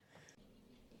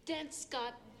Dan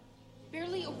Scott,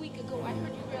 barely a week ago I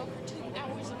heard you rail for 2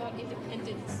 hours about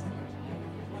independence.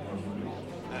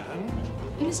 And?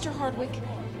 Mr. Hardwick,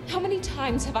 how many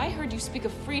times have I heard you speak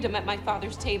of freedom at my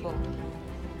father's table?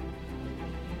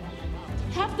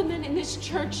 Half the men in this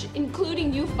church,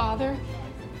 including you, Father,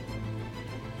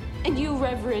 and you,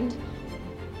 Reverend,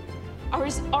 are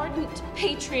as ardent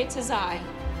patriots as I.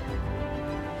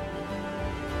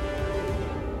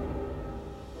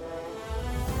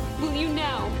 Will you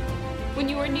now, when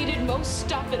you are needed most,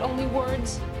 stop at only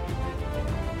words?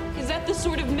 Is that the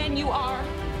sort of men you are?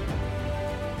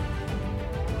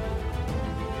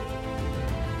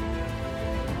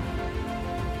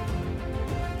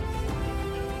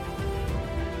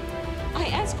 I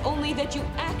ask only that you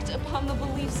act upon the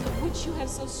beliefs of which you have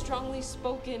so strongly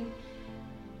spoken,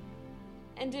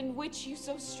 and in which you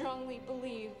so strongly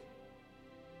believe.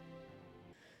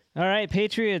 All right,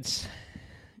 Patriots.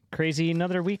 Crazy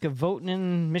another week of voting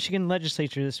in Michigan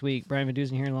legislature this week. Brian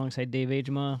Medusan here alongside Dave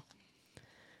Agema.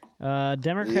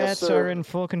 Democrats are in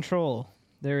full control.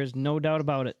 There is no doubt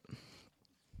about it.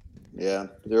 Yeah,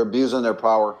 they're abusing their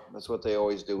power. That's what they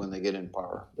always do when they get in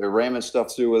power. They're ramming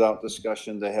stuff through without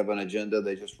discussion. They have an agenda.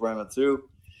 They just ram it through,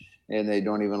 and they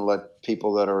don't even let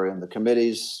people that are in the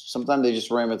committees. Sometimes they just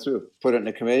ram it through. Put it in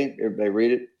the committee. They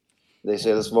read it. They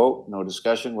say, let's vote. No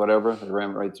discussion, whatever. They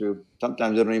ram it right through.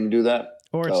 Sometimes they don't even do that.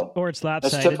 Or it's lopsided.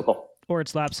 That's typical. Or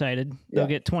it's lopsided. They'll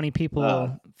get 20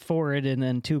 people for it and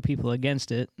then 2 people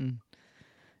against it.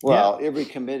 Every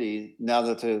committee, now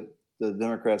that the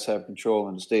Democrats have control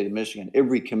in the state of Michigan,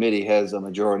 every committee has a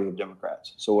majority of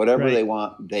Democrats. So whatever they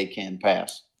want, they can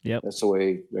pass. Yep. That's the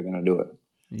way they're going to do it.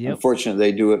 Yep. Unfortunately,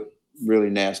 they do it really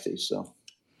nasty. So,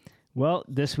 well,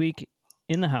 this week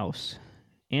in the House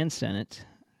and Senate,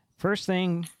 first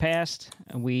thing passed,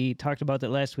 we talked about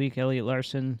that last week,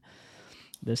 Elliot-Larson,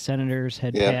 the senators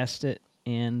had passed it,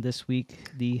 and this week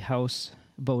the House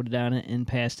voted on it and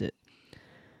passed it.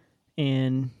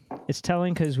 And it's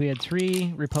telling because we had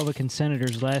 3 Republican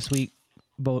senators last week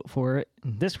vote for it.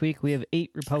 This week we have 8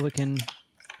 Republican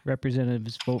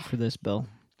representatives vote for this bill.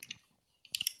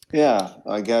 Yeah,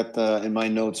 I got in my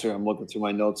notes here. I'm looking through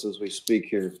my notes as we speak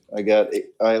here.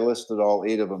 I listed all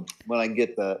 8 of them. When I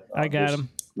get that, I got them.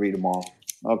 Read them all.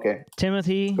 Okay.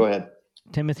 Timothy. Go ahead.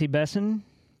 Timothy Besson,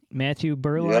 Matthew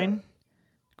Berline,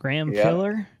 Graham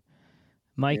Filler,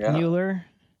 Mike Mueller,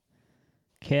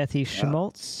 Kathy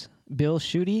Schmaltz, Bill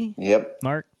Schuette,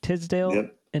 Mark Tisdale,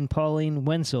 and Pauline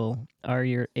Wenzel are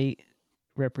your 8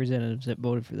 representatives that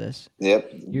voted for this.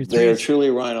 Yep. They are truly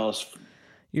rhinos.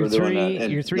 Your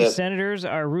 3 senators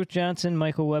are Ruth Johnson,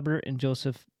 Michael Weber, and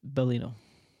Joseph Bellino.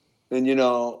 And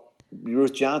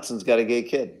Ruth Johnson's got a gay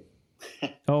kid.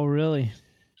 Oh, really?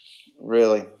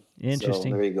 Really?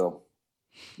 Interesting. So there you go.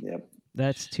 Yep.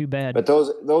 That's too bad. But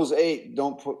those 8,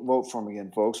 don't vote for them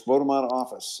again, folks. Vote them out of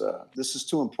office. This is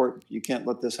too important. You can't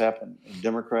let this happen. And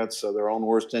Democrats are their own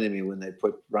worst enemy when they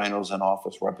put rhinos in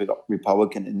office,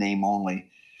 Republican in name only.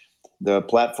 The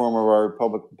platform of our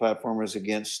Republican platform is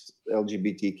against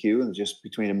LGBTQ and just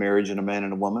between a marriage and a man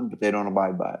and a woman, but they don't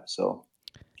abide by it. So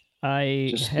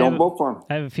don't vote for them.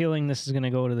 I have a feeling this is going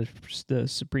to go to the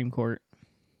Supreme Court.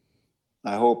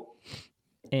 I hope.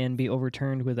 And be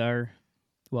overturned with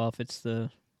if it's the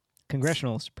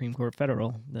Congressional Supreme Court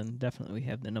federal, then definitely we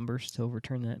have the numbers to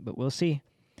overturn that. But we'll see.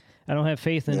 I don't have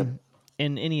faith in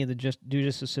any of the due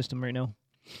justice system right now.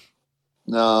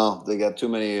 No, they got too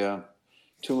many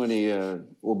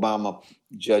Obama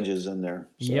judges in there.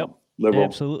 So, liberal.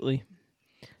 Absolutely.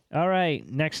 All right.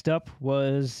 Next up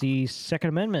was the Second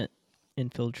Amendment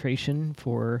infiltration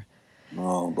for.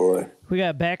 Oh boy. We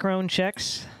got background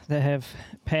checks that have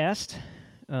passed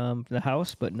the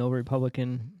House, but no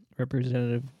Republican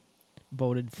representative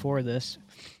voted for this.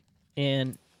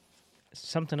 And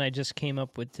something I just came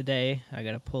up with today. I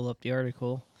got to pull up the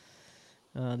article.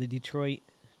 The Detroit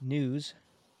News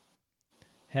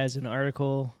has an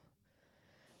article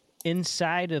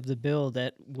inside of the bill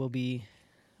that will be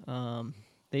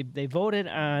they voted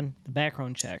on the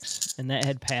background checks, and that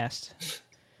had passed.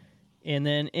 And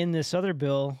then in this other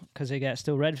bill, because they got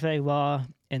still red flag law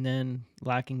and then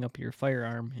locking up your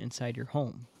firearm inside your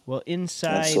home. Well,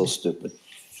 inside... That's so stupid.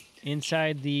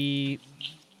 Inside the...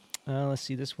 let's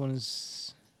see, this one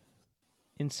is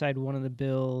inside one of the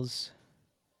bills.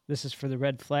 This is for the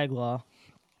red flag law.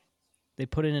 They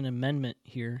put in an amendment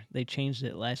here. They changed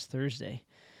it last Thursday.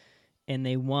 And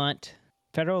they want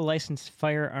federal licensed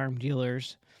firearm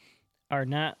dealers are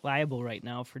not liable right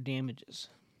now for damages.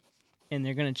 And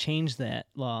they're going to change that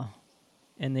law.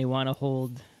 And they want to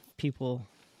hold people,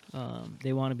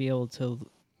 they want to be able to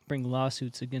bring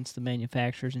lawsuits against the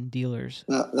manufacturers and dealers.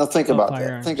 Now think of about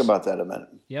firearms. that. Think about that a minute.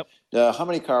 Yep. How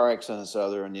many car accidents are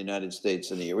there in the United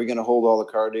States in a year? Are we going to hold all the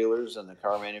car dealers and the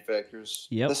car manufacturers?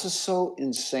 Yep. This is so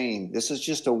insane. This is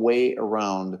just a way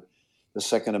around the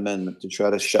Second Amendment to try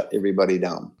to shut everybody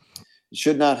down. It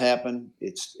should not happen.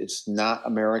 It's not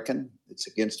American. It's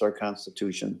against our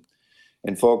Constitution.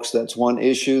 And folks, that's one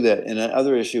issue. And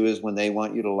another issue is when they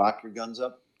want you to lock your guns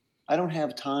up. I don't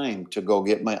have time to go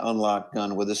get my unlocked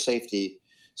gun with a safety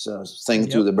thing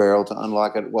through the barrel to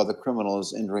unlock it while the criminal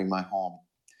is entering my home.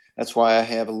 That's why I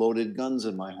have loaded guns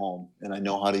in my home, and I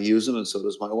know how to use them, and so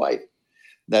does my wife.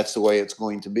 That's the way it's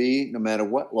going to be, no matter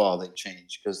what law they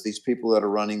change, because these people that are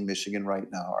running Michigan right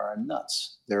now are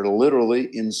nuts. They're literally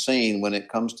insane when it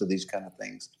comes to these kind of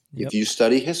things. Yep. If you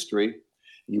study history,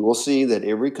 you will see that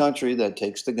every country that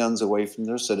takes the guns away from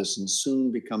their citizens soon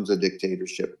becomes a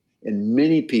dictatorship. And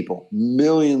many people,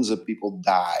 millions of people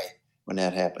die when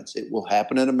that happens. It will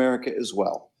happen in America as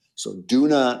well. So do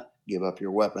not give up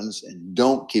your weapons, and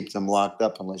don't keep them locked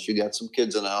up unless you got some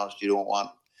kids in the house you don't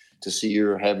want to see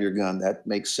or have your gun. That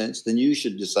makes sense. Then you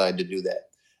should decide to do that.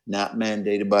 Not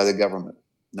mandated by the government.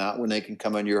 Not when they can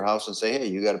come into your house and say, hey,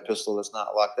 you got a pistol that's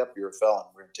not locked up, you're a felon,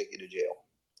 we're going to take you to jail.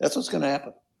 That's what's going to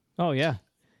happen. Oh, yeah.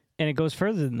 And it goes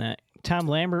further than that. Tom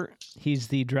Lambert, he's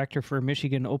the director for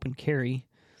Michigan Open Carry,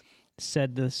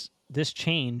 said this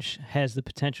change has the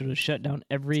potential to shut down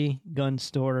every gun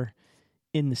store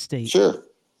in the state. Sure.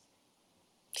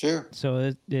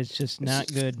 So it's just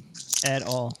not good at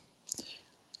all.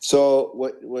 So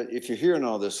what if you're hearing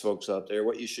all this, folks out there,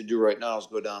 what you should do right now is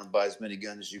go down and buy as many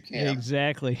guns as you can.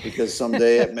 Exactly. Because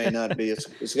someday it may not be.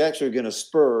 It's actually going to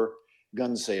spur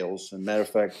gun sales. And matter of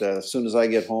fact, as soon as I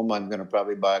get home, I'm going to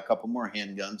probably buy a couple more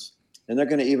handguns. And they're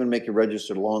going to even make you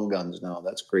register long guns now.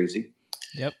 That's crazy.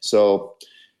 Yep. So,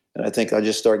 and I think I'll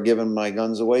just start giving my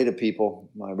guns away to people,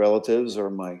 my relatives or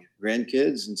my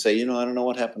grandkids, and say, I don't know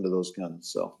what happened to those guns.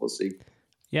 So we'll see.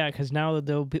 Yeah, because now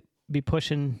they'll be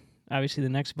pushing, obviously the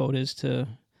next vote is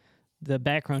the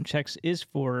background checks is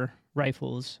for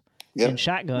rifles and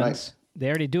shotguns. Right. They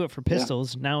already do it for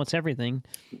pistols. Yeah. Now it's everything.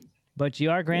 But you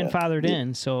are grandfathered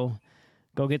in, so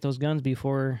go get those guns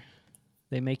before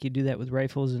they make you do that with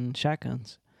rifles and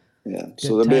shotguns. Yeah,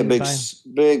 so there'll be a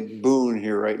big boon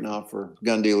here right now for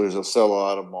gun dealers. They'll sell a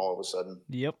lot of them all of a sudden.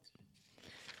 Yep.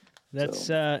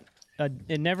 That's it.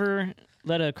 Never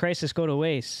let a crisis go to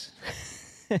waste.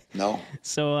 No.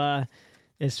 So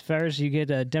as far as you get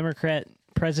a Democrat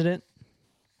president,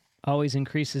 always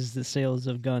increases the sales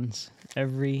of guns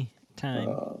every time.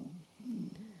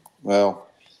 Well,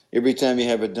 every time you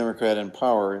have a Democrat in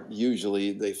power,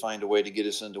 usually they find a way to get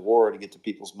us into war, to get the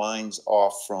people's minds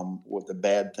off from what the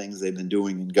bad things they've been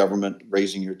doing in government,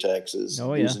 raising your taxes,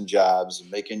 losing jobs, and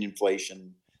making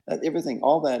inflation. Everything,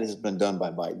 all that has been done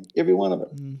by Biden. Every one of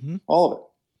it, all of it.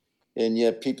 And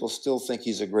yet people still think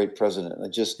he's a great president.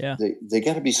 They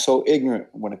got to be so ignorant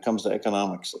when it comes to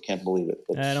economics. I can't believe it.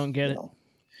 But, I don't get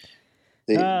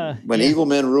it. When evil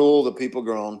men rule, the people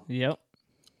groan. Yep.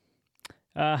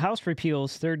 House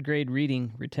repeals third grade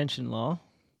reading retention law.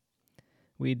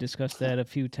 We discussed that a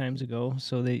few times ago.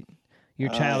 So your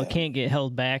child can't get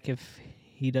held back if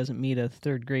he doesn't meet a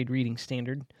third grade reading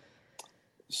standard.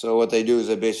 So what they do is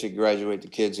they basically graduate the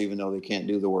kids even though they can't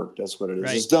do the work. That's what it is.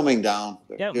 Right. It's dumbing down.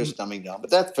 They're just dumbing down. But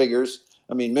that figures.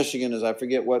 I mean, Michigan is, I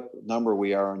forget what number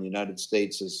we are in the United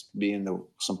States as being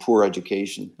some poor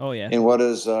education. Oh, yeah. And what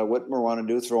does Whitmer want to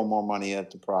do? Throw more money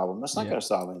at the problem. That's not going to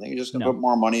solve anything. You're just going to put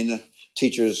more money in the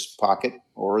teacher's pocket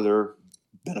or their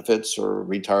benefits or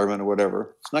retirement or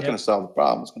whatever. It's not going to solve the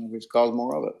problem. It's going to cause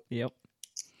more of it. Yep.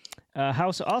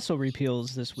 House also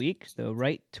repeals this week the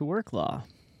right to work law.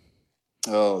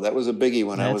 Oh, that was a biggie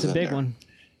when I was in there. That's a big one.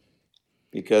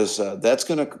 Because that's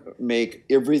going to make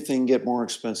everything get more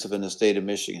expensive in the state of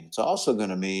Michigan. It's also going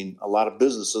to mean a lot of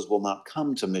businesses will not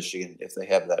come to Michigan if they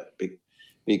have that big,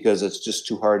 because it's just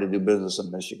too hard to do business in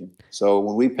Michigan. So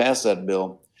when we passed that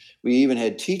bill, we even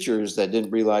had teachers that didn't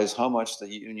realize how much the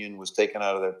union was taking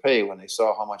out of their pay. When they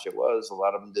saw how much it was, a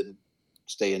lot of them didn't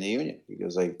stay in the union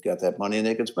because they got that money and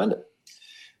they could spend it.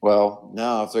 Well,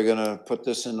 now if they're going to put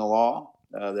this in the law,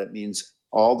 that means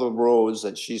all the roads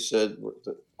that she said,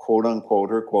 quote unquote,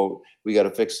 her quote, we got to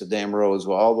fix the damn roads.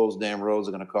 Well, all those damn roads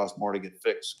are going to cost more to get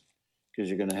fixed because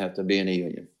you're going to have to be in a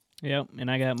union. Yep, and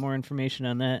I got more information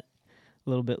on that a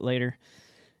little bit later.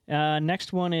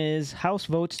 Next one is House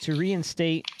votes to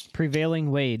reinstate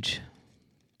prevailing wage.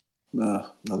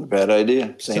 Another bad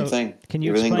idea. Same thing.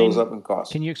 Everything goes up in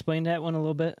cost. Can you explain that one a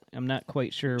little bit? I'm not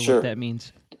quite sure what that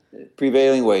means.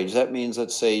 Prevailing wage. That means,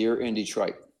 let's say you're in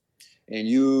Detroit and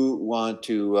you want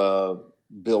to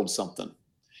build something.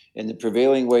 And the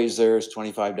prevailing wage there is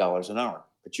 $25 an hour.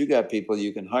 But you got people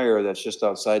you can hire that's just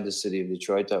outside the city of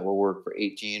Detroit that will work for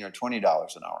 $18 or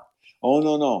 $20 an hour. Oh,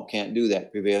 no, can't do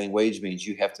that. Prevailing wage means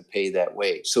you have to pay that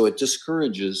wage. So it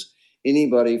discourages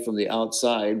anybody from the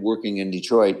outside working in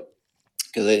Detroit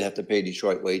because they'd have to pay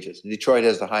Detroit wages. Detroit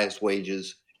has the highest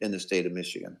wages in the state of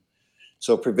Michigan.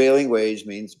 So prevailing wage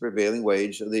means the prevailing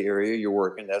wage of the area you're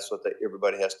working. That's what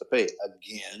everybody has to pay.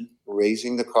 Again,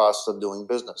 raising the cost of doing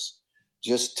business.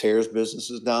 Just tears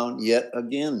businesses down yet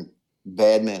again.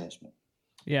 Bad management.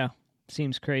 Yeah,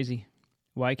 seems crazy.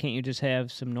 Why can't you just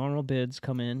have some normal bids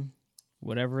come in,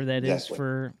 whatever that is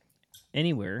for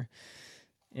anywhere,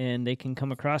 and they can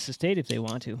come across the state if they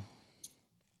want to?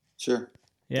 Sure.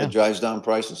 Yeah. It drives down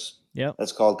prices. Yep.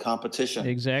 That's called competition.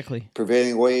 Exactly.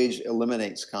 Prevailing wage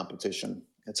eliminates competition.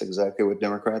 That's exactly what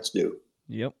Democrats do.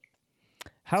 Yep.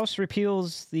 House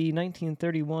repeals the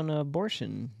 1931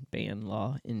 abortion ban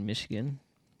law in Michigan,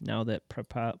 now that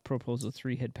Proposal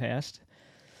 3 had passed.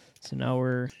 So now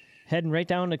we're heading right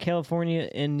down to California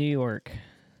and New York.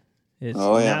 It's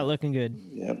not looking good.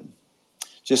 Yep.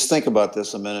 Just think about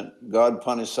this a minute. God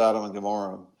punished Sodom and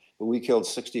Gomorrah, but we killed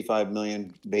 65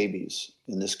 million babies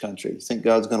in this country. You think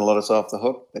God's going to let us off the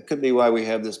hook? That could be why we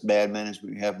have this bad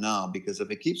management we have now, because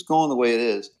if it keeps going the way it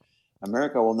is,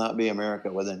 America will not be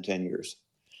America within 10 years.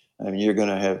 I mean,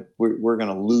 we're going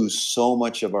to lose so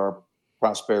much of our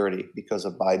prosperity because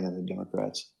of Biden and the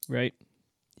Democrats. Right.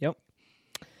 Yep.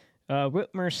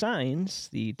 Whitmer signs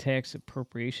the tax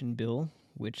appropriation bill,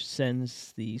 which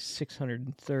sends the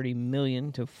 $630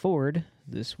 million to Ford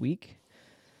this week.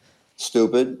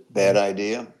 Stupid, bad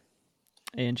idea.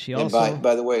 And she also,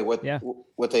 by the way, what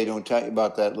they don't tell you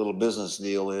about that little business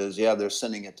deal is, they're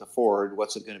sending it to Ford.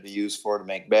 What's it going to be used for? To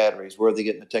make batteries. Where are they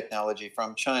getting the technology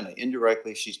from? China.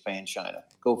 Indirectly, she's paying China.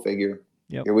 Go figure.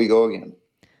 Yep. Here we go again.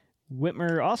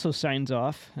 Whitmer also signs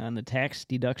off on the tax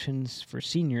deductions for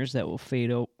seniors that will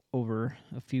fade over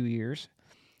a few years,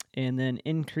 and then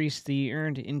increase the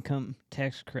earned income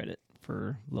tax credit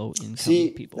for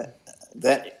low-income people.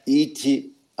 That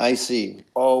ETIC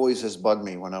always has bugged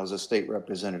me when I was a state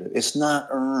representative. It's not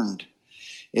earned.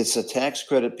 It's a tax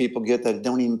credit people get that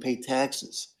don't even pay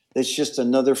taxes. It's just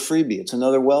another freebie. It's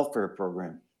another welfare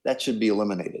program. That should be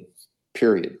eliminated,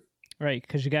 period. Right,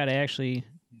 because you got to actually,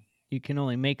 you can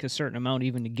only make a certain amount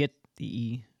even to get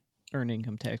the earned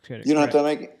income tax credit. You don't have to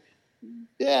make it.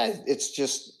 Yeah, it's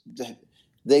just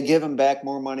they give them back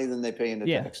more money than they pay into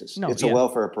taxes. It's a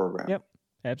welfare program. Yep,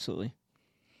 absolutely.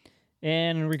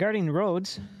 And regarding the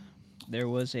roads, there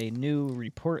was a new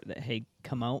report that had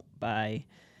come out by,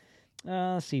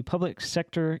 public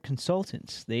sector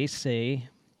consultants. They say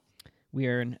we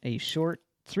are in a short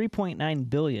 $3.9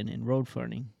 billion in road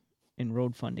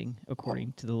funding,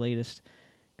 according to the latest.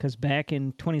 Because back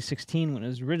in 2016, when it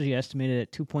was originally estimated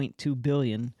at $2.2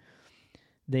 billion,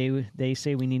 they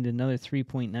say we need another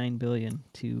 $3.9 billion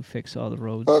to fix all the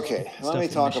roads. Okay, let me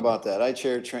talk about that. I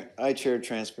chaired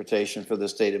transportation for the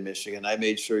state of Michigan. I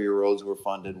made sure your roads were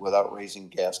funded without raising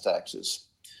gas taxes.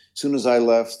 As soon as I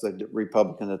left, the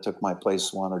Republican that took my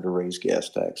place wanted to raise gas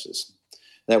taxes.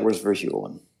 That was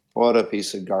Verheulen. What a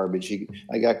piece of garbage.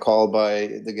 I got called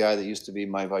by the guy that used to be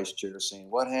my vice chair saying,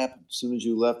 what happened? As soon as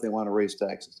you left, they want to raise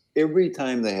taxes. Every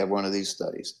time they have one of these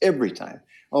studies, every time.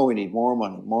 Oh, we need more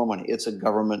money, more money. It's a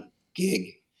government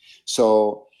gig.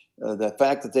 So the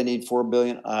fact that they need $4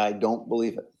 billion, I don't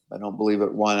believe it. I don't believe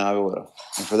it one iota.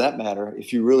 And for that matter,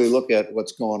 if you really look at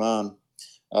what's going on,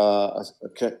 a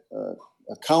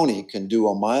county can do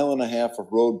 1.5 miles of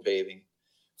road paving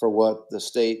for what the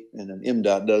state and an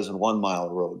MDOT does in 1 mile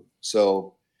of road.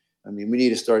 So, I mean, we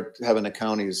need to start having the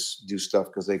counties do stuff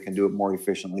because they can do it more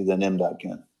efficiently than MDOT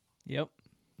can. Yep,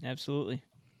 absolutely.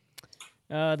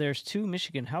 There's 2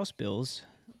 Michigan House bills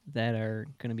that are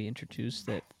going to be introduced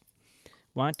that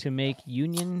want to make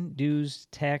union dues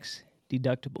tax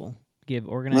deductible, give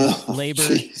organized labor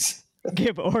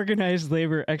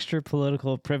extra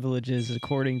political privileges,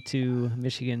 according to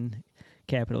Michigan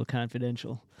Capitol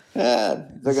Confidential. Yeah,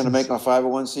 they're going to make a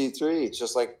 501c3. It's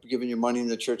just like giving you money in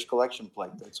the church collection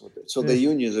plate. That's what. So the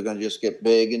unions are going to just get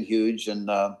big and huge, and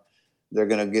they're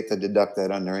going to get to deduct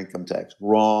that on their income tax.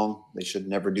 Wrong. They should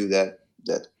never do that.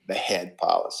 That's bad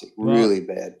policy. Really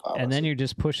bad policy. And then you're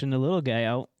just pushing the little guy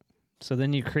out. So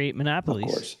then you create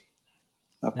monopolies.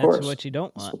 Of course. That's what you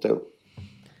don't want.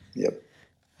 Yep.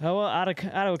 Oh, well,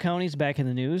 Ottawa County's back in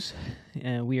the news.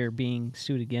 We are being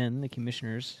sued again, the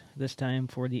commissioners, this time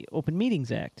for the Open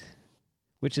Meetings Act,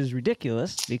 which is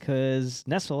ridiculous because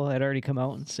Nessel had already come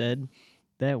out and said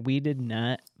that we did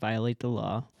not violate the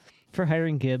law for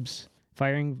hiring Gibbs,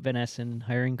 firing Van Essen,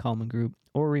 hiring Coleman Group,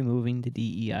 or removing the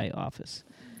DEI office.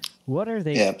 What are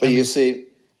they? Yeah, but you see,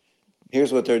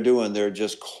 here's what they're doing. They're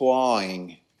just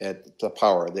clawing at the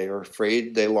power. They are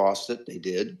afraid they lost it. They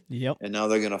did. Yep. And now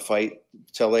they're going to fight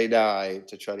till they die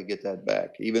to try to get that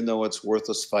back. Even though it's a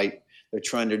worthless fight, they're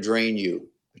trying to drain you.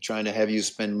 They're trying to have you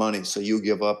spend money so you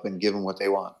give up and give them what they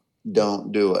want.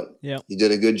 Don't do it. Yep. You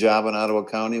did a good job in Ottawa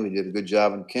County. We did a good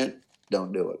job in Kent.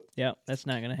 Don't do it. Yep, that's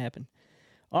not going to happen.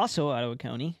 Also, Ottawa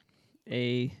County,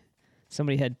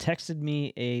 somebody had texted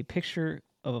me a picture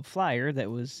of a flyer that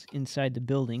was inside the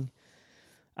building.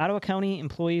 Ottawa County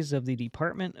employees of the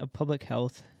Department of Public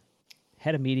Health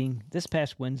had a meeting this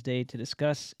past Wednesday to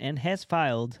discuss and has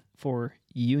filed for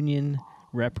union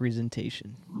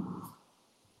representation.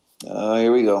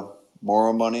 Here we go.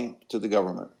 More money to the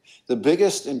government. The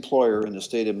biggest employer in the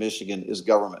state of Michigan is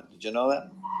government. Did you know that?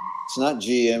 It's not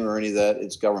GM or any of that.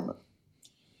 It's government.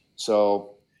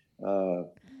 So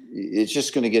it's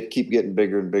just going to keep getting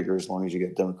bigger and bigger as long as you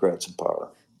get Democrats in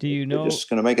power. Do you know? They're just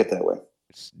going to make it that way.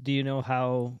 Do you know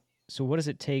how? So, what does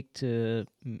it take to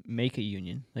make a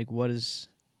union? Like, what is?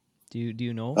 Do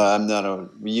you know? I'm not a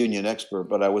union expert,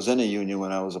 but I was in a union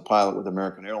when I was a pilot with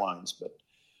American Airlines. But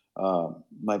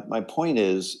my point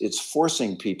is, it's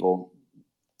forcing people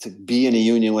to be in a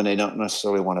union when they don't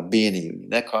necessarily want to be in a union.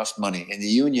 That costs money, and the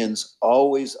unions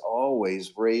always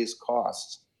raise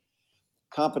costs.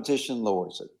 Competition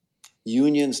lowers it.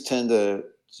 Unions tend to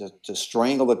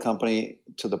strangle the company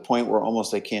to the point where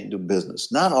almost they can't do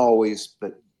business. Not always,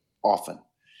 but often.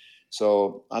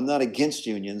 So I'm not against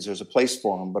unions. There's a place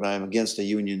for them, but I'm against a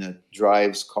union that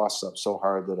drives costs up so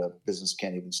hard that a business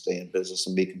can't even stay in business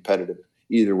and be competitive,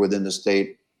 either within the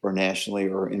state or nationally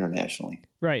or internationally.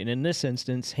 Right. And in this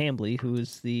instance, Hambly, who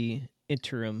is the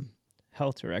interim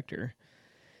health director,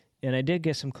 and I did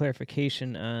get some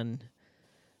clarification on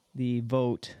the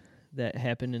vote that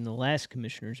happened in the last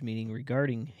commissioners meeting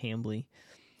regarding Hambly.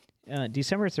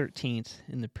 December 13th,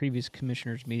 in the previous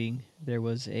commissioners meeting, there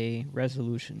was a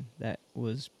resolution that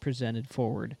was presented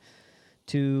forward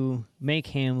to make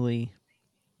Hambly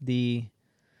the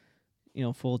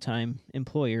full-time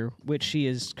employer, which she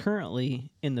is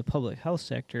currently in the public health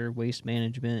sector, waste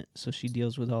management, so she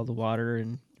deals with all the water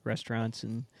and restaurants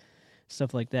and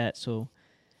stuff like that. So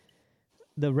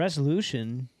the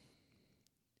resolution,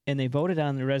 and they voted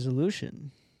on the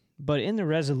resolution, but in the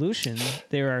resolution,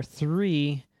 there are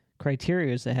 3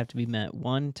 criteria that have to be met.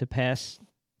 1, to pass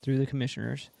through the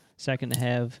commissioners. 2nd, to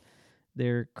have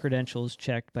their credentials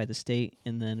checked by the state,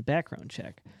 and then a background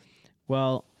check.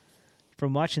 Well,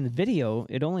 from watching the video,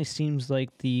 it only seems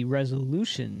like the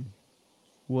resolution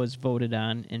was voted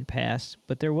on and passed,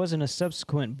 but there wasn't a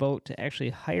subsequent vote to actually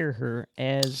hire her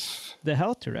as the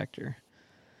health director.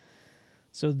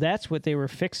 So that's what they were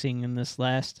fixing in this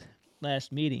last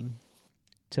meeting,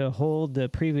 to hold the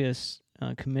previous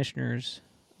commissioners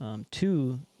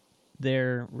to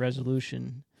their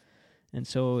resolution. And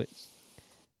so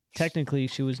technically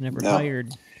she was never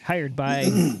hired by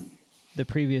the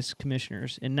previous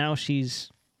commissioners. And now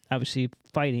she's obviously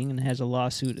fighting and has a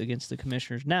lawsuit against the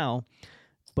commissioners now.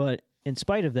 But in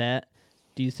spite of that,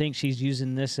 do you think she's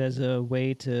using this as a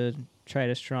way to try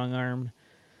to strong arm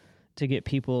to get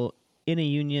people in a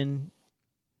union?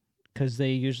 Because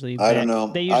they usually I don't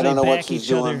know. I don't know what she's each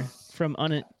doing. other from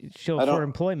for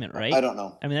employment, right? I don't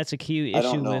know. I mean, that's a key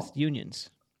issue with unions,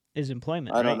 is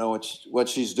employment. I don't know what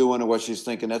she's doing or what she's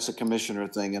thinking. That's a commissioner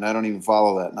thing, and I don't even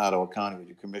follow that in Ottawa County with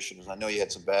your commissioners. I know you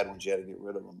had some bad ones; you had to get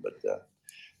rid of them. But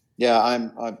yeah,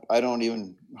 I don't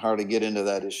even hardly get into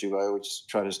that issue. I always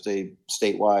try to stay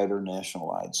statewide or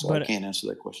national-wide, so I can't answer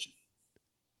that question.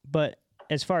 But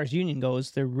as far as union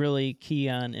goes, they're really key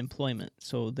on employment,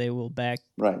 so they will back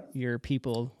your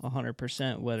people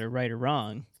 100%, whether right or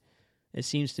wrong. It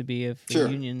seems to be if a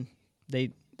union,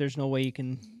 there's no way you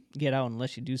can get out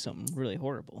unless you do something really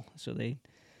horrible. So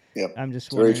I'm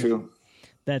just wondering. Very true.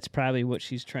 That's probably what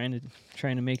she's trying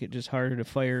to make it just harder to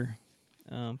fire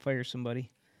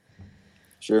somebody.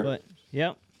 Sure. But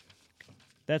yep,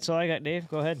 that's all I got, Dave.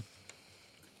 Go ahead.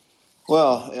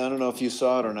 Well, I don't know if you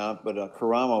saw it or not, but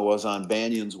Karama was on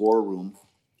Banyan's War Room,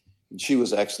 and she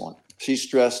was excellent. She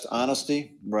stressed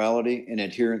honesty, morality, and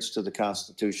adherence to the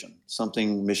Constitution,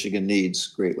 something Michigan needs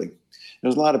greatly.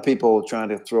 There's a lot of people trying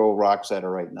to throw rocks at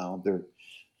her right now.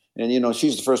 And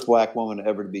she's the first black woman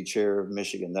ever to be chair of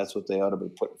Michigan. That's what they ought to be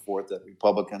putting forth, that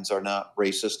Republicans are not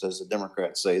racist, as the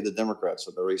Democrats say. The Democrats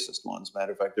are the racist ones.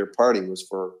 Matter of fact, their party was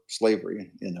for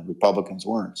slavery, and the Republicans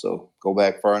weren't. So go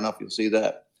back far enough, you'll see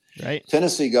that. Right.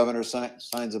 Tennessee governor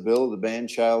signs a bill to ban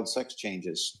child sex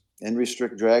changes and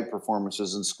restrict drag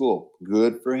performances in school.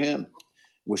 Good for him.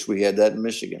 Wish we had that in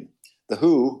Michigan. The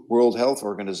WHO, World Health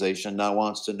Organization, now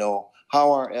wants to know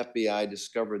how our FBI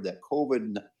discovered that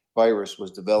COVID virus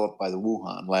was developed by the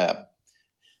Wuhan lab.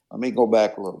 Let me go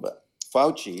back a little bit.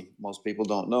 Fauci, most people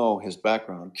don't know his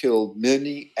background, killed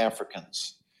many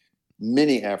Africans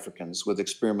with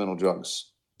experimental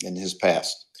drugs in his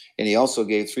past. And he also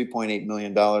gave $3.8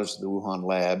 million to the Wuhan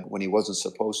lab when he wasn't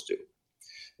supposed to.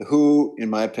 The WHO, in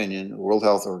my opinion, the World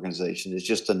Health Organization, is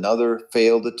just another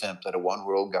failed attempt at a one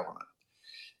world government.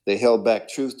 They held back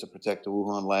truth to protect the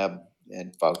Wuhan lab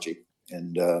and Fauci.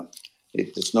 And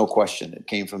there's no question it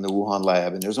came from the Wuhan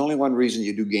lab. And there's only one reason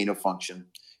you do gain of function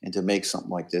and to make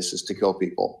something like this is to kill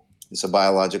people. It's a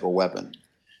biological weapon.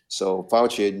 So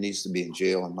Fauci needs to be in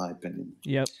jail, in my opinion.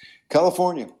 Yep.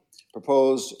 California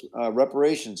proposed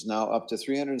reparations now up to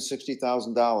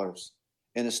 $360,000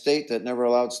 in a state that never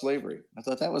allowed slavery. I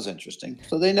thought that was interesting.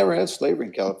 So they never had slavery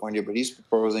in California, but he's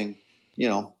proposing,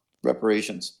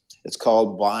 reparations. It's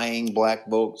called buying black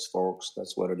votes, folks.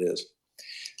 That's what it is.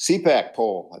 CPAC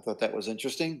poll. I thought that was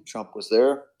interesting. Trump was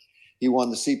there. He won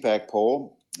the CPAC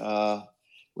poll.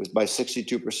 Was by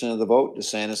 62% of the vote.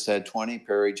 DeSantis had 20,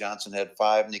 Perry Johnson had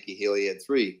 5, Nikki Haley had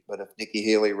 3. But if Nikki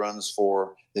Haley runs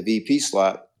for the VP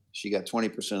slot, she got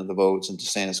 20% of the votes and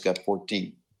DeSantis got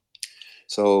 14.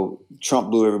 So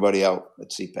Trump blew everybody out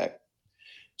at CPAC.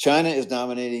 China is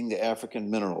dominating the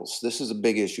African minerals. This is a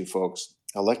big issue, folks.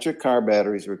 Electric car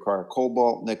batteries require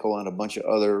cobalt, nickel, and a bunch of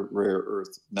other rare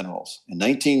earth minerals. In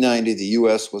 1990, the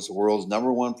U.S. was the world's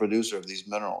 #1 producer of these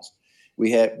minerals.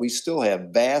 We still have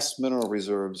vast mineral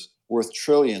reserves worth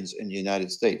trillions in the United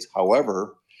States.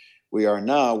 However, we are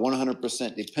now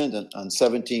 100% dependent on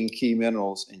 17 key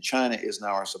minerals, and China is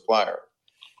now our supplier.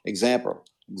 Example,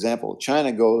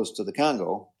 China goes to the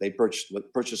Congo. They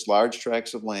purchase large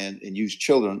tracts of land and use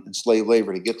children and slave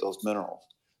labor to get those minerals.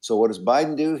 So what does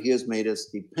Biden do? He has made us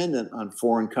dependent on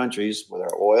foreign countries with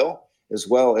our oil as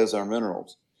well as our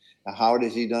minerals. Now, how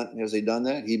has he done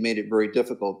that? He made it very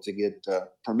difficult to get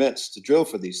permits to drill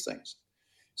for these things.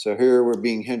 So here we're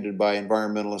being hindered by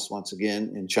environmentalists once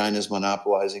again, and China's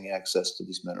monopolizing access to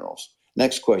these minerals.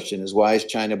 Next question is, why is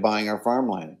China buying our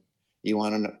farmland? You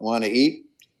want to eat?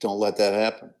 Don't let that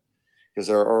happen, because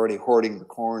they're already hoarding the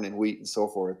corn and wheat and so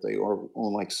forth. They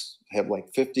have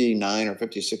 59 or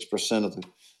 56% of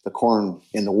the corn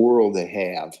in the world they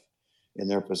have in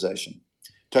their possession.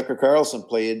 Tucker Carlson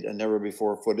played a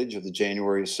never-before footage of the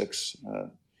January 6th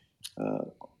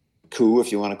coup,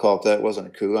 if you want to call it that. It wasn't a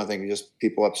coup. I think just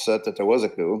people upset that there was a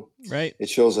coup. Right. It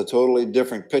shows a totally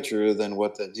different picture than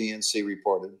what the DNC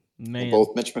reported. Man.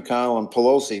 Both Mitch McConnell and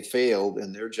Pelosi failed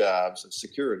in their jobs of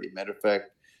security. Matter of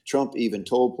fact, Trump even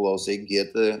told Pelosi,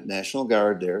 get the National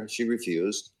Guard there. She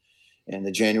refused. And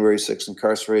the January 6th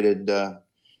incarcerated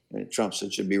Trump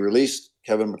said should be released.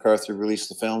 Kevin McCarthy released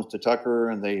the films to Tucker,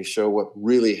 and they show what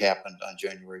really happened on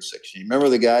January 6th. You remember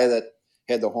the guy that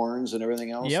had the horns and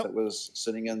everything else that was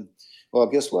sitting in? Well,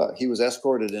 guess what? He was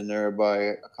escorted in there by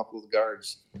a couple of the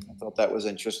guards. I thought that was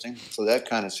interesting. So that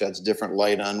kind of sheds different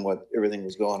light on what everything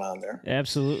was going on there.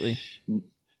 Absolutely.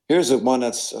 Here's the one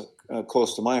that's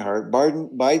close to my heart.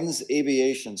 Biden's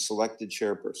aviation selected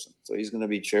chairperson. So he's going to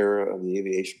be chair of the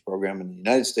aviation program in the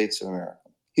United States of America.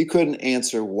 He couldn't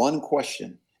answer one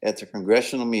question at the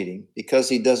congressional meeting because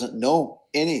he doesn't know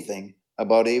anything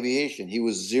about aviation. He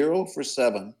was 0 for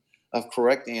 7 of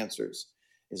correct answers.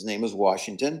 His name is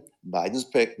Washington. Biden's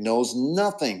pick, knows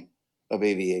nothing of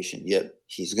aviation, yet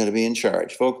he's going to be in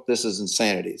charge. Folks, this is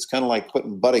insanity. It's kind of like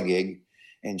putting Buttigieg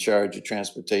in charge of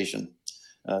transportation.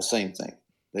 Same thing.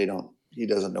 He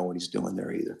doesn't know what he's doing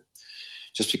there either.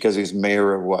 Just because he's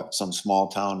mayor of some small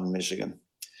town in Michigan.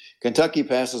 Kentucky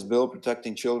passes bill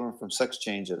protecting children from sex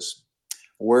changes.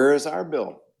 Where is our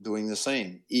bill doing the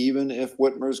same? Even if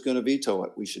Whitmer's going to veto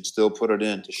it, we should still put it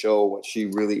in to show what she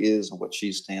really is and what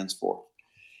she stands for.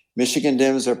 Michigan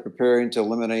Dems are preparing to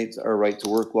eliminate our right to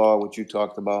work law, which you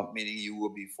talked about, meaning you will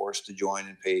be forced to join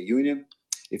and pay a union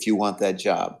if you want that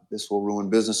job. This will ruin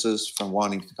businesses from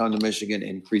wanting to come to Michigan and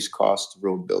increase costs of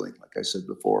road building, like I said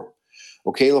before.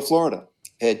 Ocala, Florida,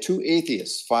 had 2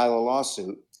 atheists file a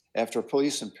lawsuit after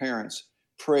police and parents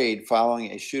prayed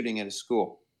following a shooting at a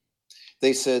school.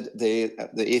 They said, the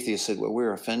atheists said, well,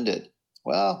 we're offended.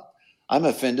 Well, I'm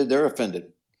offended, they're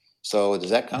offended. So does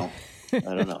that count? I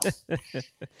don't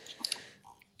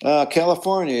know.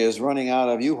 California is running out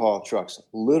of U-Haul trucks.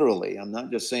 Literally, I'm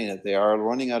not just saying it. They are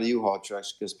running out of U-Haul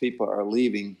trucks because people are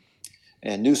leaving.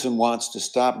 And Newsom wants to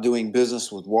stop doing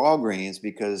business with Walgreens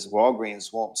because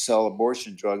Walgreens won't sell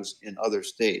abortion drugs in other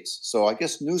states. So I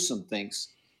guess Newsom thinks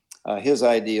his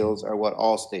ideals are what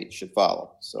all states should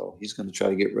follow. So he's going to try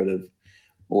to get rid of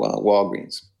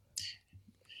Walgreens.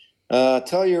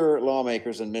 Tell your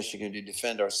lawmakers in Michigan to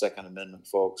defend our Second Amendment,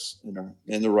 folks,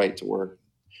 and the right to work.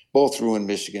 Both ruin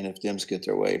Michigan if Dems get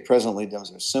their way. Presently,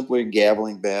 Dems are simply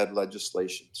gaveling bad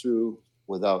legislation through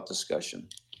without discussion.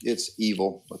 It's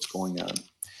evil what's going on.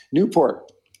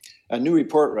 A new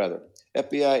report rather.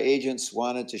 FBI agents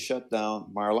wanted to shut down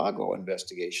Mar-a-Lago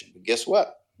investigation. But guess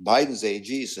what? Biden's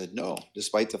AG said no,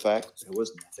 despite the fact there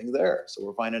was nothing there. So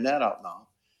we're finding that out now.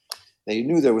 They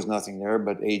knew there was nothing there,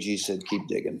 but AG said keep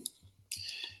digging.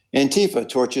 Antifa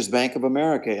torches Bank of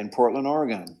America in Portland,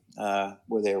 Oregon.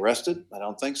 Were they arrested? I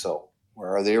don't think so.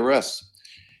 Where are the arrests?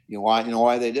 You know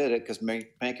why they did it? Because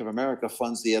Bank of America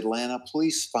funds the Atlanta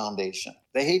Police Foundation.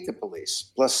 They hate the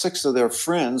police. Plus 6 of their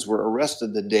friends were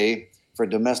arrested the day for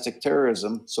domestic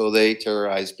terrorism, so they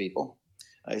terrorize people.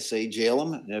 I say jail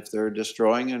them, and if they're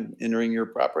destroying and entering your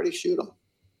property, shoot them.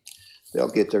 They'll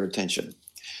get their attention.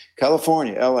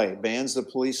 California, LA, bans the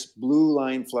police blue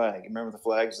line flag. Remember the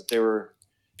flags that they were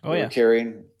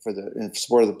carrying in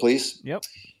support of the police? Yep.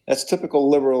 That's typical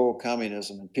liberal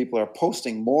communism, and people are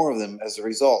posting more of them as a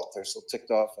result. They're so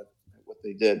ticked off at what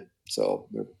they did, so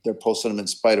they're posting them in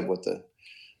spite of what the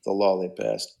law they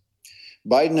passed.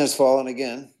 Biden has fallen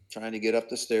again, trying to get up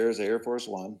the stairs of Air Force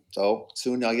One. So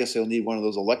soon, I guess he'll need one of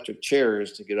those electric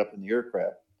chairs to get up in the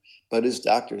aircraft. But his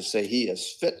doctors say he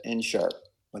is fit and sharp.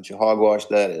 Bunch of hogwash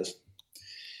that is.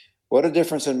 What a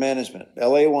difference in management.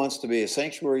 LA wants to be a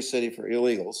sanctuary city for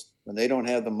illegals when they don't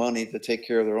have the money to take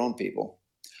care of their own people.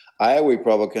 Iowa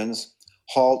Republicans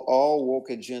halt all woke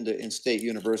agenda in state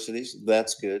universities.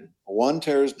 That's good. One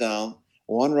tears down,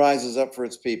 one rises up for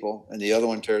its people, and the other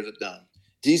one tears it down.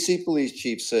 DC police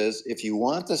chief says, if you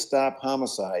want to stop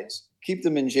homicides, keep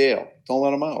them in jail. Don't let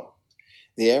them out.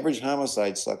 The average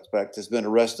homicide suspect has been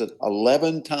arrested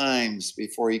 11 times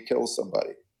before he kills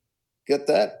somebody. Get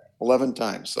that? 11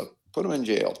 times. So put them in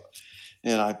jail.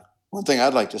 And one thing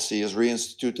I'd like to see is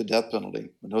reinstitute the death penalty.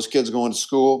 When those kids go into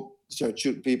school, start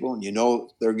shooting people, and you know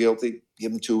they're guilty,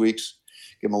 give them 2 weeks,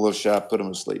 give them a little shot, put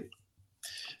them to sleep.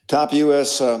 Top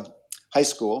U.S. high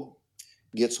school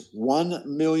gets $1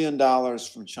 million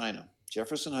from China.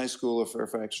 Jefferson High School of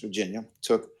Fairfax, Virginia,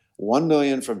 took $1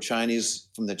 million from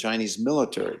the Chinese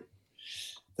military.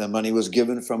 The money was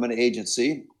given from an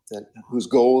agency whose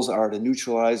goals are to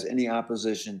neutralize any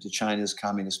opposition to China's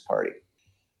Communist Party.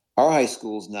 Our high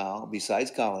schools now,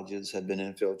 besides colleges, have been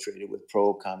infiltrated with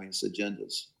pro-communist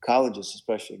agendas. Colleges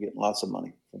especially getting lots of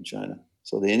money from China.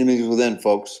 So the enemy is within,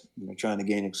 folks. They're trying to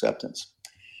gain acceptance.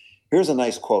 Here's a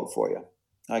nice quote for you.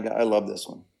 I love this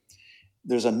one.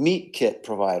 There's a meat kit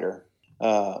provider.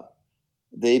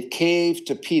 They've caved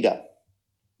to PETA.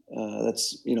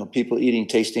 That's, people eating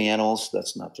tasty animals.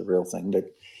 That's not the real thing.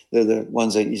 They're the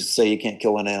ones that you say you can't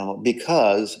kill an animal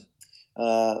because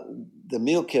the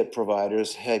meal kit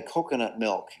providers had coconut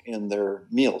milk in their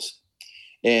meals.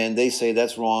 And they say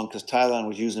that's wrong because Thailand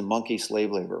was using monkey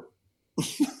slave labor.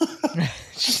 I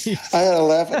had to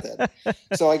laugh at that.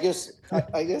 So I guess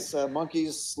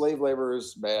monkeys slave labor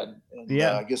is bad, and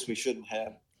I guess we shouldn't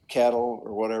have cattle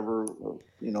or whatever,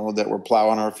 that were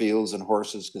plowing our fields and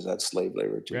horses because that's slave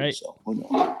labor too. Right. So who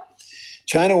knows?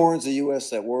 China warns the U.S.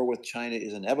 that war with China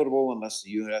is inevitable unless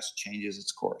the U.S. changes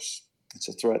its course. It's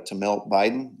a threat to melt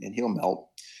Biden, and he'll melt.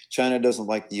 China doesn't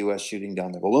like the U.S. shooting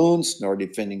down the balloons, nor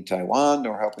defending Taiwan,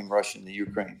 nor helping Russia in the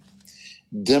Ukraine.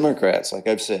 Democrats, like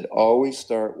I've said, always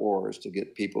start wars to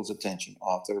get people's attention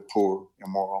off their poor,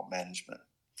 immoral management.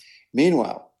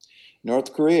 Meanwhile,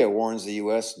 North Korea warns the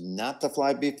U.S. not to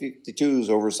fly B-52s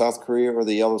over South Korea or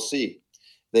the Yellow Sea.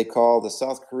 They call the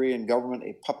South Korean government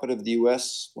a puppet of the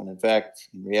U.S., when in fact,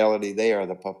 in reality, they are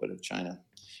the puppet of China.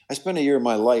 I spent a year of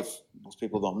my life, most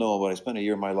people don't know, but I spent a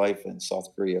year of my life in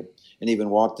South Korea and even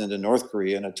walked into North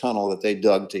Korea in a tunnel that they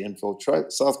dug to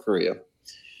infiltrate South Korea.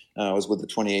 I was with the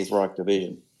 28th Rock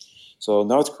Division. So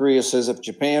North Korea says if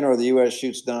Japan or the U.S.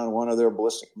 shoots down one of their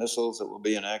ballistic missiles, it will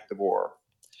be an act of war.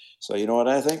 So you know what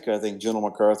I think? I think General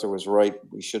MacArthur was right.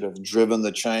 We should have driven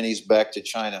the Chinese back to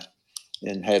China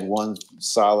and had one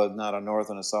solid, not a North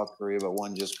and a South Korea, but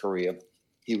one just Korea.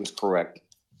 He was correct.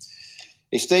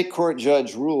 A state court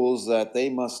judge rules that they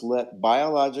must let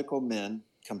biological men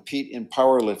compete in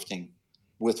powerlifting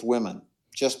with women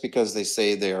just because they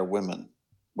say they are women.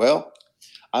 Well,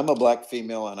 I'm a black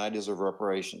female and I deserve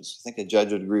reparations. Think a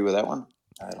judge would agree with that one?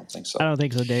 I don't think so. I don't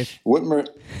think so, Dave.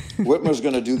 Whitmer's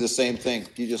going to do the same thing.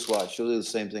 You just watch. She'll do the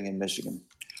same thing in Michigan.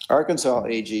 Arkansas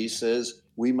AG says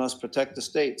we must protect the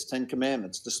state's 10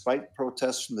 Commandments, despite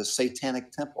protests from the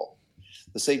Satanic Temple.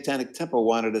 The Satanic Temple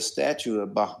wanted a statue of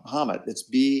Bahamut. It's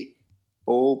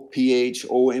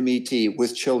Bophomet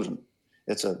with children.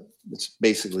 It's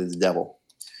basically the devil.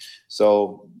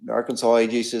 So Arkansas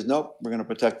AG says, nope, we're going to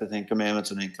protect the 10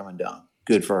 Commandments and ain't coming down.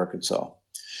 Good for Arkansas.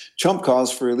 Trump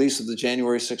calls for release of the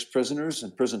January 6 prisoners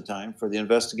and prison time for the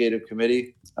investigative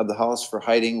committee of the House for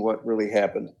hiding what really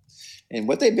happened. And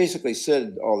what they basically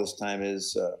said all this time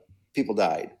is people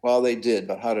died. Well, they did,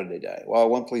 but how did they die? Well,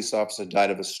 one police officer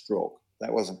died of a stroke.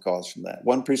 That wasn't caused from that.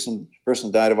 One person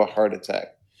died of a heart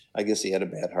attack. I guess he had a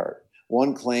bad heart.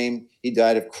 One claimed he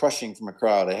died of crushing from a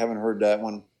crowd. I haven't heard that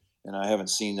one, and I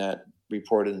haven't seen that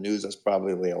reported in the news. That's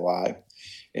probably a lie.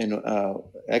 And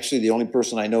actually, the only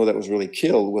person I know that was really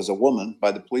killed was a woman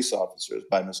by the police officers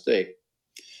by mistake.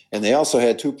 And they also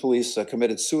had 2 police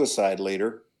committed suicide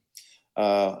later.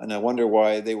 And I wonder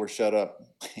why they were shut up.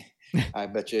 I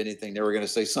bet you anything they were going to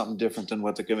say something different than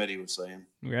what the committee was saying.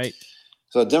 Right.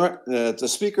 So the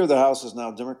Speaker of the House is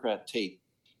now Democrat Tate.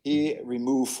 He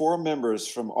removed 4 members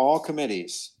from all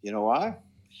committees. You know why?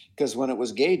 Because when it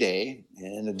was Gay Day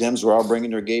and the Dems were all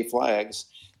bringing their gay flags,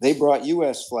 they brought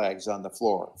U.S. flags on the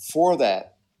floor. For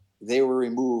that, they were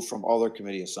removed from all their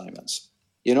committee assignments.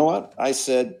 You know what? I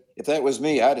said, if that was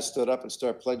me, I'd have stood up and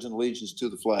started pledging allegiance to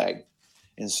the flag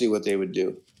and see what they would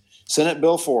do. Senate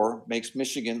Bill 4 makes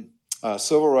Michigan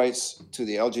civil rights to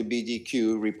the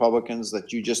LGBTQ Republicans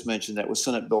that you just mentioned. That was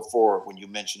Senate Bill 4 when you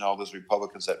mentioned all those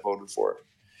Republicans that voted for it,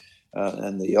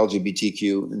 and the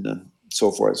LGBTQ and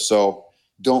so forth. So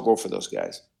don't vote for those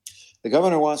guys. The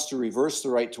governor wants to reverse the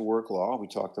right to work law. We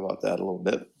talked about that a little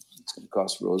bit. It's going to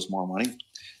cost Rose more money.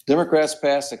 Democrats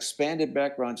passed expanded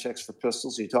background checks for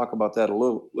pistols. You talk about that a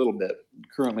little bit.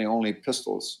 Currently, only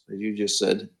pistols, as you just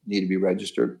said, need to be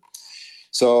registered.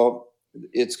 So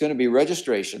it's going to be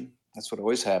registration. That's what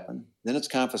always happened. Then it's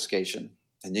confiscation.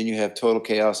 And then you have total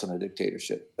chaos and a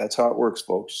dictatorship. That's how it works,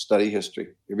 folks. Study history.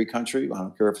 Every country, I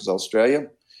don't care if it's Australia,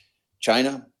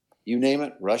 China, you name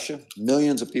it, Russia,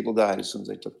 millions of people died as soon as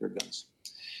they took their guns.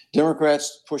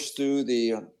 Democrats pushed through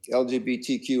the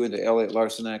LGBTQ and the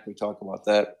Elliot-Larson Act. We talked about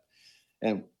that.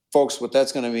 And folks, what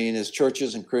that's going to mean is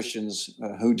churches and Christians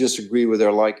who disagree with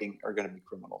their liking are going to be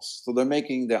criminals. So they're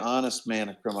making the honest man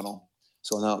a criminal.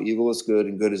 So now evil is good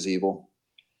and good is evil.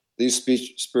 These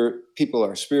people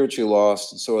are spiritually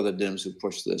lost, and so are the Dems who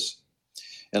push this.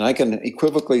 And I can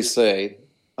unequivocally say,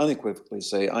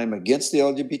 I'm against the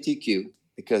LGBTQ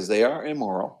because they are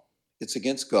immoral. It's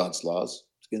against God's laws.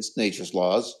 It's against nature's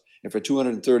laws. And for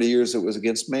 230 years, it was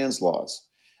against man's laws.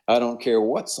 I don't care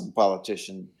what some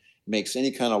politician makes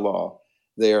any kind of law.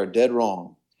 They are dead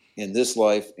wrong in this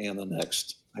life and the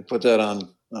next. I put that on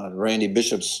Randy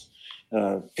Bishop's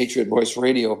Patriot Voice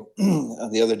Radio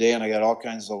the other day, and I got all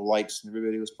kinds of likes, and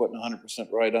everybody was putting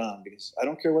 100% right on because I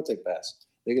don't care what they pass.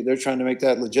 They're trying to make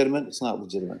that legitimate. It's not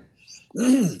legitimate.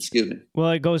 Excuse me.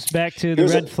 Well, it goes back to the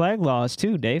red flag laws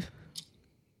too, Dave.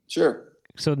 Sure.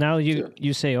 So now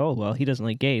you say, oh, well, he doesn't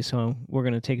like gays, so we're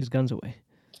going to take his guns away.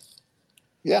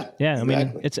 Yeah. Yeah, exactly. I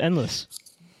mean, it's endless.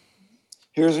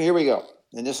 Here we go.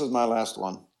 And this is my last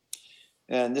one.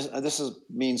 And this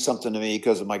means something to me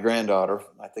because of my granddaughter.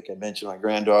 I think I mentioned my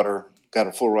granddaughter got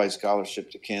a full ride scholarship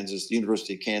to Kansas, the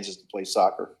University of Kansas, to play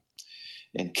soccer.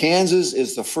 And Kansas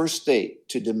is the first state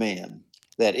to demand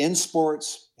that in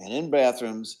sports and in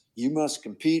bathrooms, you must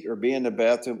compete or be in the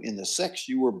bathroom in the sex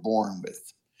you were born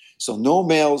with. So no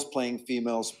males playing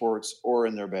female sports or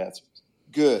in their bathrooms.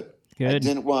 Good. I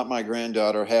didn't want my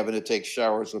granddaughter having to take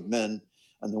showers with men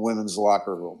in the women's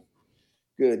locker room.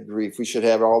 Good grief. We should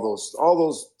have all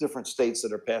those different states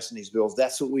that are passing these bills.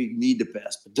 That's what we need to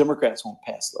pass. But Democrats won't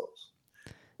pass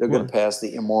those. They're going to pass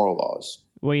the immoral laws.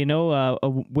 Well, you know,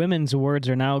 women's awards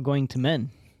are now going to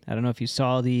men. I don't know if you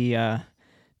saw the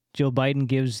Joe Biden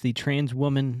gives the trans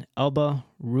woman Alba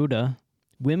Ruda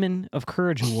Women of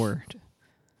Courage Award.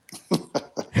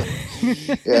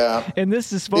 Yeah. And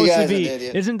this is supposed to be,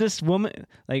 isn't this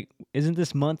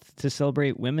month to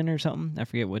celebrate women or something? I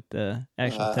forget what the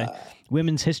actual thing.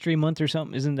 Women's History Month or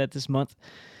something. Isn't that this month?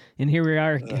 And here we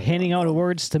are handing out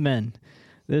awards to men.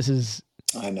 This is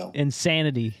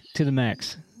insanity to the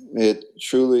max. It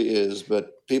truly is.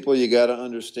 But people, you got to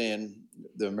understand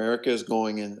that America is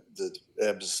going in the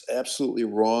absolutely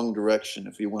wrong direction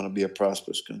if we want to be a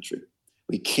prosperous country.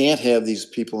 We can't have these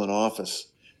people in office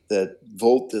that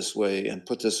vote this way and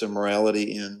put this immorality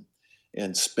in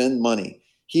and spend money.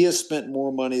 He has spent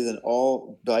more money than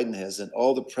Biden has than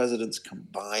all the presidents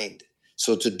combined.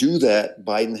 So to do that,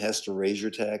 Biden has to raise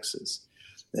your taxes.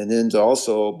 And then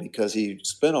also, because he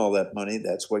spent all that money,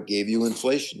 that's what gave you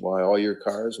inflation. Why all your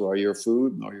cars, why your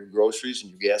food, and all your groceries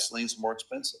and your gasoline's more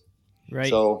expensive. Right.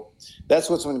 So that's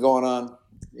what's been going on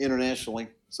internationally.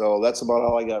 So that's about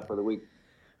all I got for the week.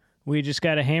 We just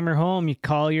got to hammer home. You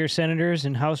call your senators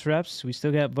and House reps. We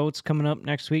still got votes coming up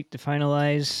next week to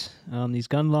finalize these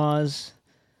gun laws.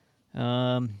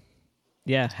 Half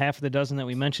of the dozen that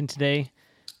we mentioned today.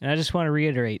 And I just want to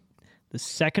reiterate, the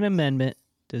Second Amendment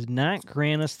does not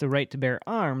grant us the right to bear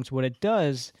arms. What it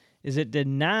does is it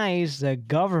denies the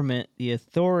government the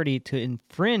authority to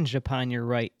infringe upon your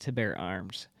right to bear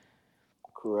arms.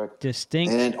 Correct.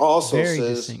 Distinct. And it also very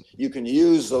says distinct. you can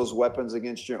use those weapons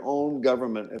against your own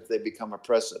government if they become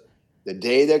oppressive. The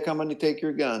day they're coming to take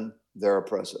your gun, they're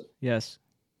oppressive. Yes.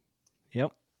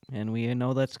 Yep. And we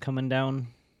know that's coming down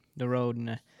the road.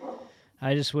 And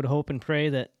I just would hope and pray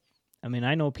that, I mean,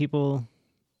 I know people,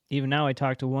 even now I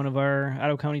talked to one of our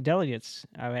Ottawa County delegates.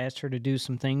 I asked her to do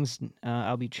some things.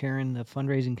 I'll be chairing the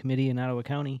fundraising committee in Ottawa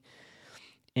County.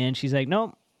 And she's like,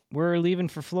 nope, we're leaving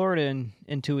for Florida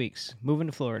in 2 weeks, moving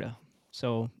to Florida.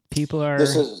 So people are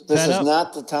This is up.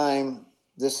 not the time.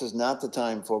 This is not the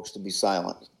time, folks, to be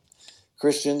silent.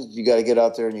 Christians, you got to get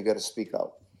out there and you got to speak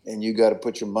out. And you got to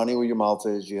put your money where your mouth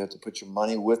is. You have to put your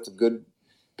money with the good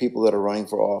people that are running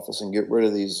for office and get rid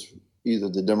of these, either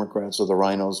the Democrats or the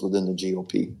rhinos within the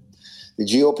GOP. The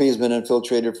GOP has been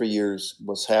infiltrated for years.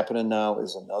 What's happening now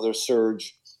is another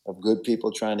surge of good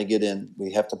people trying to get in.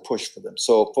 We have to push for them.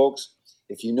 So, folks,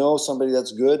 if you know somebody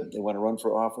that's good, they want to run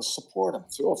for office, support them.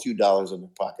 Throw a few dollars in their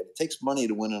pocket. It takes money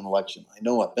to win an election. I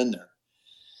know, I've been there.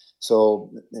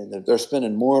 So they're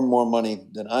spending more and more money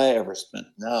than I ever spent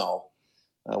now.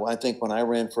 I think when I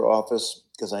ran for office,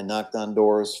 because I knocked on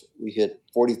doors, we hit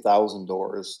 40,000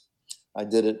 doors. I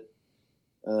did it,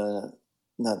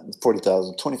 not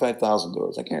 40,000, 25,000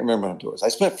 doors. I can't remember how many doors. I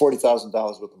spent $40,000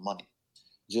 worth of money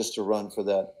just to run for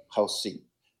that House seat.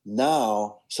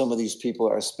 Now, some of these people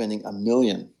are spending $1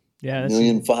 million, $1.5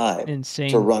 million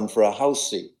insane to run for a House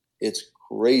seat. It's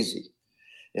crazy.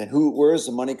 And where is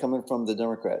the money coming from? The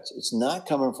Democrats. It's not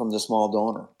coming from the small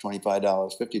donor, $25,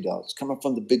 $50. It's coming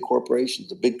from the big corporations,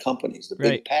 the big companies, the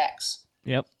big PACs.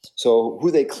 Yep. So who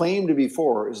they claim to be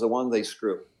for is the one they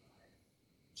screw.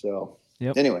 So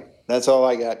anyway, that's all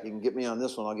I got. You can get me on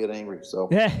this one. I'll get angry. So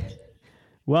yeah.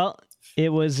 Well, it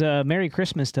was Merry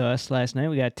Christmas to us last night.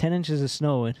 We got 10 inches of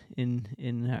snow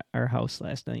in our house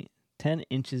last night. 10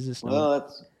 inches of snow.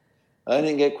 Well, I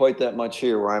didn't get quite that much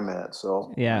here where I'm at,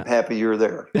 so I'm happy you're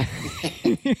there.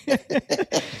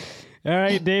 All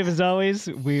right, Dave, as always,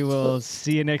 we will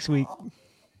see you next week.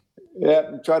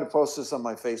 Yeah, try to post this on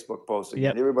my Facebook post again.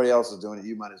 Yep. Everybody else is doing it.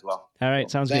 You might as well. All right,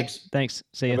 so, sounds good. Thanks.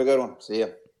 See ya. Have a good one. See ya.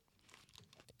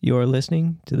 You're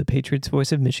listening to the Patriots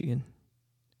Voice of Michigan.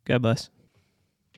 God bless.